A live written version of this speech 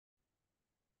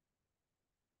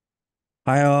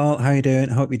Hi all, how you doing?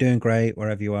 Hope you're doing great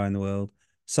wherever you are in the world.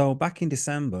 So back in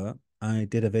December, I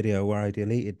did a video where I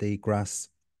deleted the grass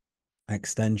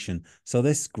extension. So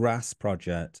this grass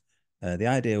project, the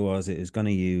idea was it was going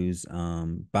to use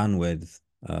bandwidth,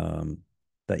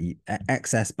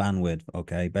 excess bandwidth,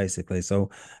 okay, basically. So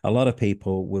a lot of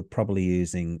people were probably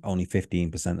using only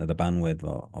 15% of the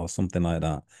bandwidth or something like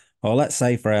that. Or let's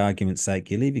say for argument's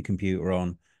sake, you leave your computer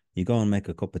on, you go and make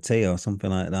a cup of tea or something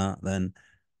like that, then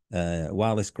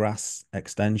while this grass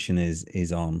extension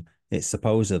is on, it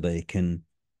supposedly can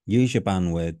use your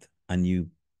bandwidth and you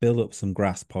build up some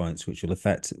grass points, which will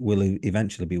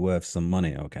eventually be worth some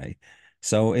money. Okay,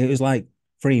 so it was like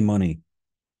free money,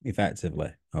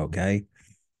 effectively. Okay,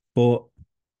 but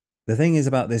the thing is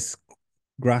about this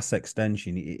grass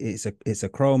extension, it's a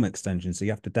Chrome extension, so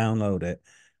you have to download it,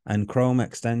 and Chrome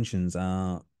extensions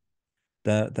are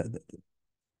the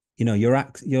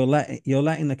you're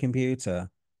letting the computer,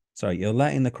 sorry, you're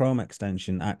letting the Chrome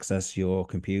extension access your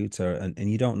computer,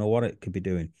 and you don't know what it could be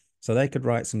doing. So they could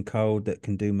write some code that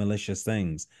can do malicious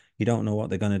things. You don't know what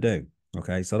they're going to do.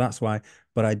 Okay, so that's why.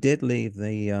 But I did leave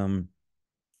the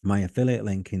my affiliate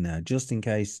link in there just in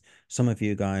case some of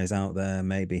you guys out there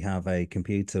maybe have a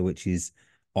computer which is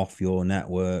off your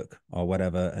network or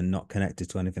whatever and not connected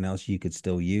to anything else. You could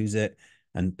still use it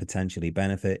and potentially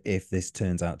benefit if this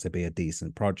turns out to be a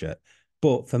decent project.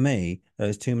 But for me,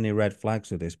 there's too many red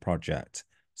flags with this project.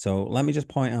 So let me just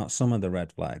point out some of the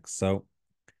red flags.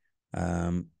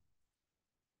 Um,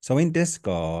 so in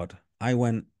Discord, I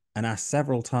went and asked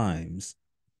several times,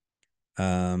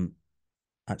 um,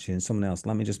 actually, and someone else.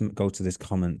 Let me just go to this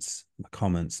comments.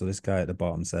 So this guy at the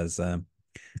bottom says,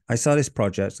 I saw this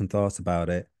project and thought about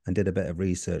it and did a bit of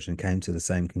research and came to the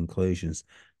same conclusions.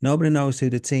 Nobody knows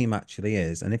who the team actually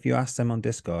is. And if you ask them on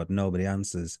Discord, nobody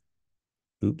answers.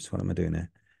 Oops, what am I doing here?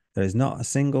 There is not a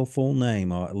single full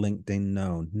name or LinkedIn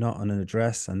known, not an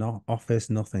address, an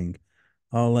office, nothing.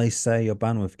 All they say your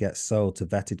bandwidth gets sold to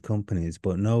vetted companies,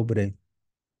 but nobody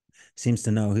seems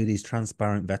to know who these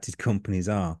transparent vetted companies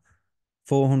are.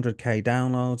 400k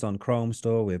downloads on Chrome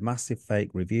Store with massive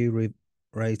fake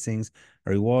ratings,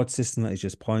 a reward system that is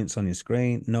just points on your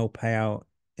screen, no payout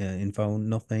info,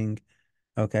 nothing.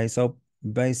 Okay, so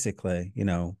basically,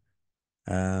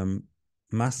 um,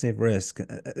 massive risk.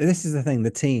 This is the thing,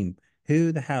 the team.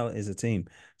 Who the hell is a team?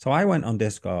 So I went on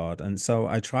Discord and so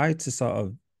I tried to sort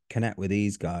of connect with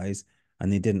these guys and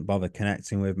they didn't bother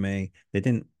connecting with me.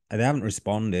 They haven't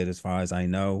responded as far as I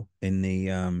know where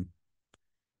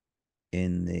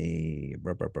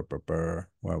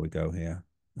we go here.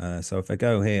 So if I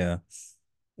go here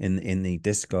in the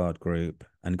Discord group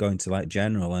and go into like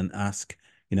general and ask,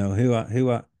 who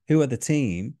are the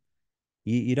team,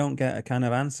 you don't get a kind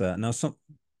of answer. Now some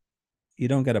you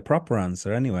don't get a proper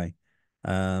answer anyway.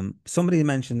 Somebody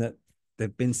mentioned that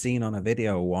they've been seen on a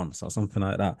video once or something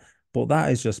like that, but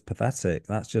that is just pathetic.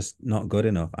 That's just not good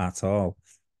enough at all.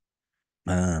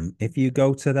 If you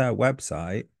go to their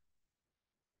website,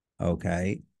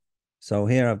 okay, so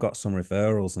here I've got some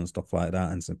referrals and stuff like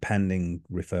that, and some pending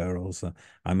referrals.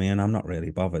 I mean, I'm not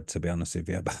really bothered to be honest with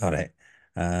you about it.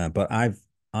 But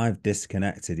I've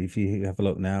disconnected. If you have a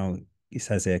look now, it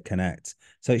says here connect.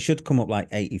 So it should come up like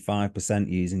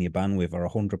 85% using your bandwidth or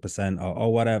 100%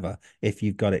 or whatever if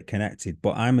you've got it connected.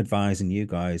 But I'm advising you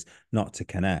guys not to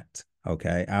connect.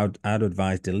 Okay. I'd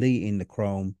advise deleting the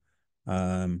Chrome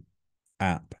um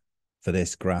app for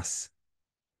this grass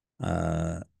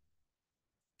uh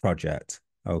project.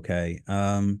 Okay.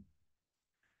 Where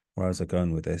was I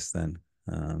going with this then?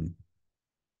 Um,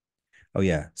 oh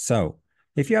yeah. So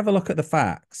if you have a look at the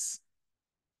facts,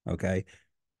 okay,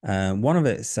 one of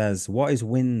it says, what is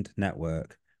Wind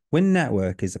Network? Wind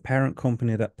Network is a parent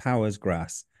company that powers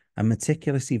grass and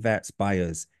meticulously vets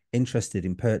buyers interested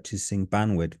in purchasing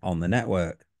bandwidth on the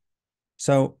network.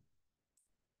 So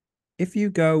if you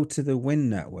go to the Wind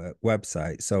Network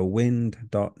website, so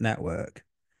wind.network,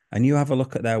 and you have a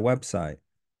look at their website,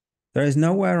 there is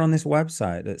nowhere on this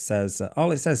website that says,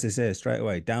 all it says is here straight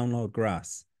away, download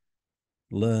grass,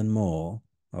 learn more.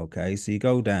 Okay, so you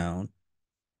go down,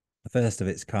 the first of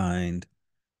its kind,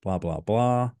 blah, blah,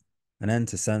 blah, and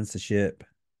enter censorship,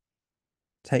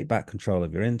 take back control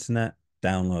of your internet,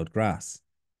 download grass.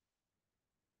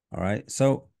 All right,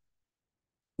 so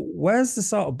where's the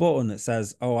sort of button that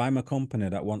says, oh, I'm a company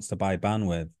that wants to buy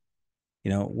bandwidth?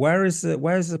 Where's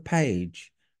the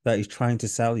page that is trying to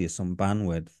sell you some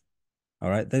bandwidth? All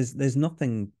right, there's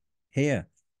nothing here.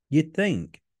 You'd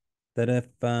think that if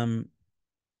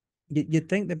you'd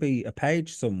think there'd be a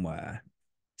page somewhere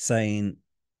saying,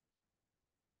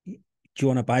 "Do you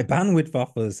want to buy bandwidth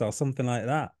offers or something like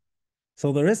that?"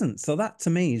 So there isn't. So that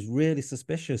to me is really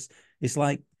suspicious. It's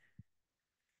like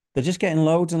they're just getting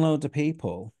loads and loads of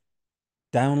people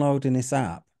downloading this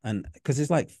app. And because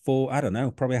it's like four, I don't know,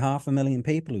 probably 500,000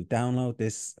 people who download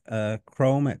this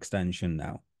Chrome extension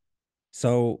now.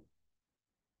 So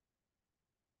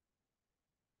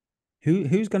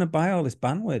who's going to buy all this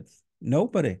bandwidth?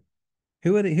 Nobody.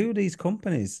 Who are these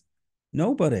companies?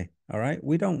 Nobody. All right.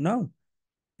 We don't know.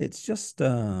 It's just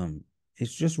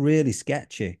really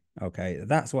sketchy. Okay.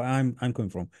 That's what I'm coming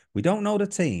from. We don't know the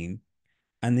team,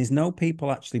 and there's no people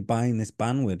actually buying this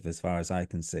bandwidth as far as I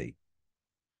can see.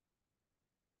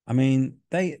 I mean,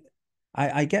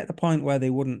 I get the point where they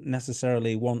wouldn't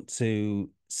necessarily want to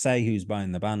say who's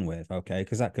buying the bandwidth, okay,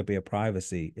 because that could be a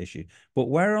privacy issue. But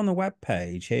where on the web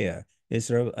page here is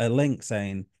there a link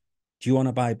saying, "Do you want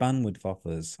to buy bandwidth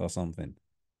offers or something?"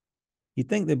 You'd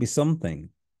think there'd be something,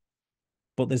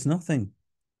 but there's nothing.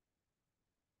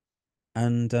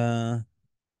 And yeah,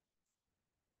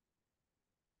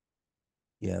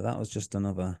 that was just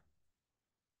another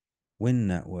Wind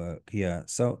network. Yeah.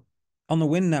 So on the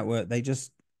Wind network, they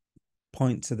just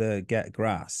point to the Get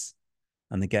Grass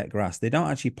and the Get Grass. They don't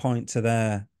actually point to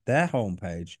their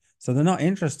homepage. So they're not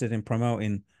interested in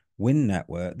promoting Wind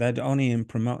Network. They're only in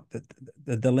promote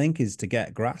the link is to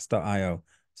getgrass.io.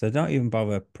 So they don't even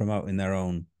bother promoting their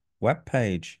own web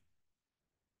page.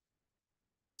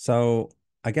 So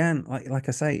again, like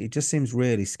I say, it just seems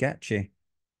really sketchy.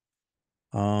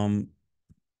 Um,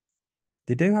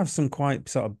 they do have some quite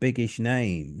sort of biggish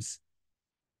names.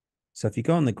 So if you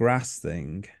go on the grass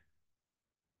thing,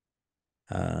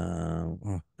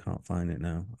 oh, can't find it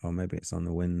now. Or maybe it's on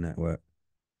the Wind Network.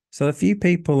 So a few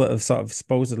people that have sort of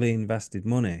supposedly invested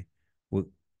money were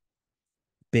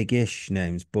big-ish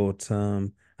names, but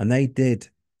and they did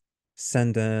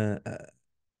send a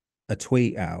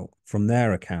tweet out from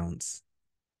their accounts.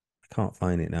 I can't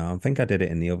find it now. I think I did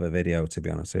it in the other video, to be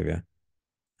honest with you.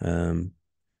 Um,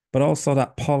 but also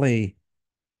that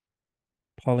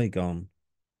Polygon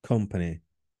company,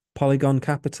 Polygon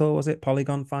Capital, was it?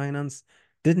 Polygon Finance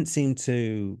didn't seem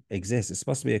to exist. It's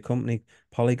supposed to be a company,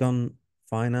 Polygon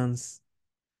Finance.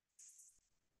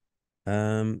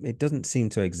 It doesn't seem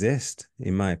to exist,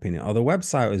 in my opinion. Oh, the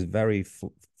website was very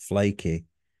flaky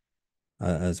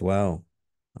as well.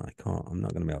 I can't. I'm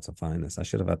not going to be able to find this. I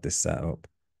should have had this set up.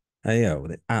 Hey, yo,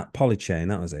 at Polychain,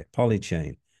 that was it.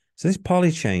 Polychain. So this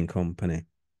Polychain company,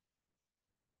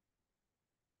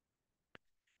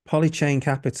 Polychain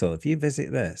Capital. If you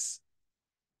visit this,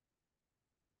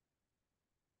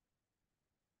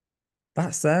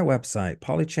 that's their website,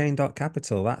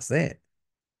 polychain.capital. That's it.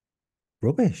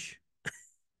 Rubbish.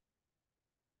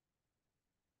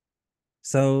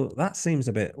 So that seems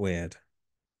a bit weird.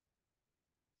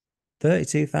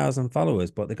 32,000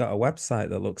 followers, but they got a website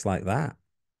that looks like that.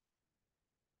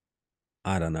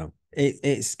 I don't know.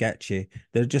 It's sketchy.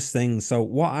 They're just things. So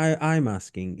what I'm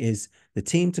asking is the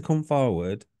team to come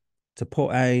forward to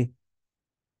put a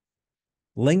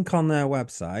link on their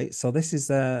website. So this is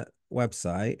their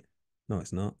website. No,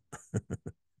 it's not.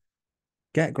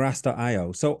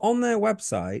 Getgrass.io. So on their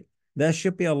website, there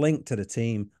should be a link to the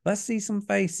team. Let's see some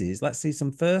faces. Let's see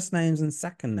some first names and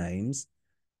second names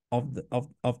of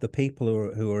the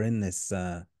people who are in this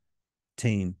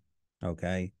team.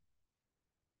 Okay.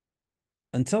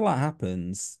 Until that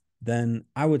happens, then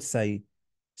I would say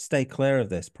stay clear of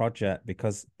this project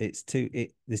because there's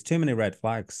too many red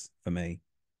flags for me.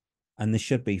 And this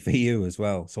should be for you as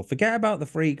well. So forget about the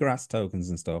free grass tokens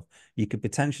and stuff. You could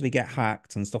potentially get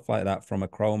hacked and stuff like that from a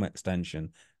Chrome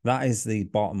extension. That is the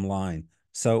bottom line.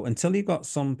 So until you've got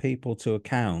some people to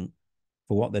account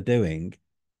for what they're doing,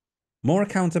 more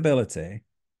accountability,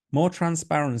 more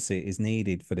transparency is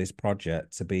needed for this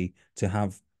project to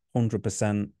have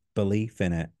 100% belief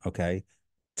in it. Okay.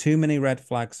 Too many red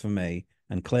flags for me,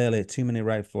 and clearly too many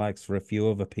red flags for a few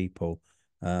other people.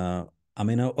 I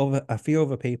mean, a few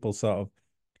other people sort of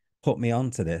put me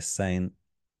onto this saying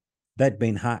they'd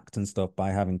been hacked and stuff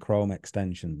by having Chrome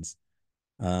extensions.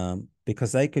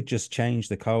 Because they could just change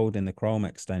the code in the Chrome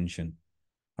extension.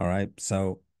 All right.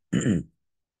 So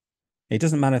it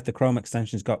doesn't matter if the Chrome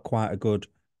extension's got quite a good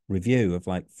review of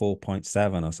like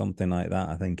 4.7 or something like that.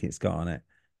 I think it's got on it.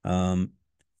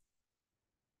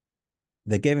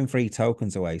 They're giving free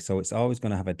tokens away, so it's always going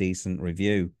to have a decent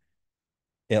review.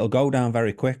 It'll go down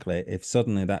very quickly if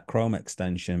suddenly that Chrome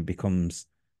extension becomes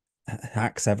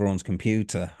hacks everyone's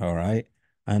computer. All right.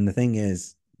 And the thing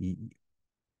is,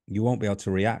 you won't be able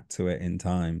to react to it in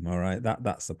time. All right.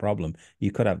 That's the problem. They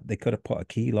could have put a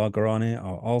keylogger on it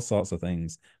or all sorts of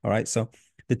things. All right. So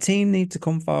the team need to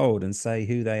come forward and say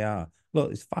who they are. Look,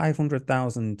 there's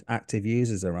 500,000 active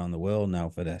users around the world now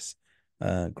for this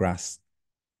grass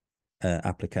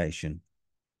application.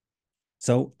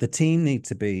 So the team need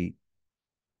to be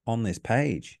on this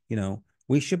page. You know,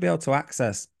 we should be able to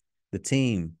access the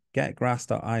team,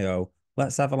 getgrass.io.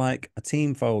 Let's have a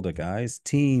team folder, guys.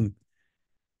 Team.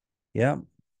 Yeah.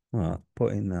 Well,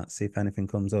 put in that, see if anything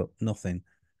comes up. Nothing.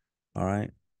 All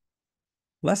right.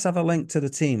 Let's have a link to the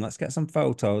team. Let's get some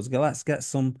photos. Let's get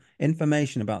some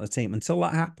information about the team. Until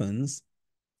that happens,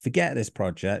 forget this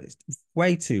project. It's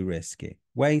way too risky.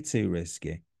 Way too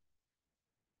risky.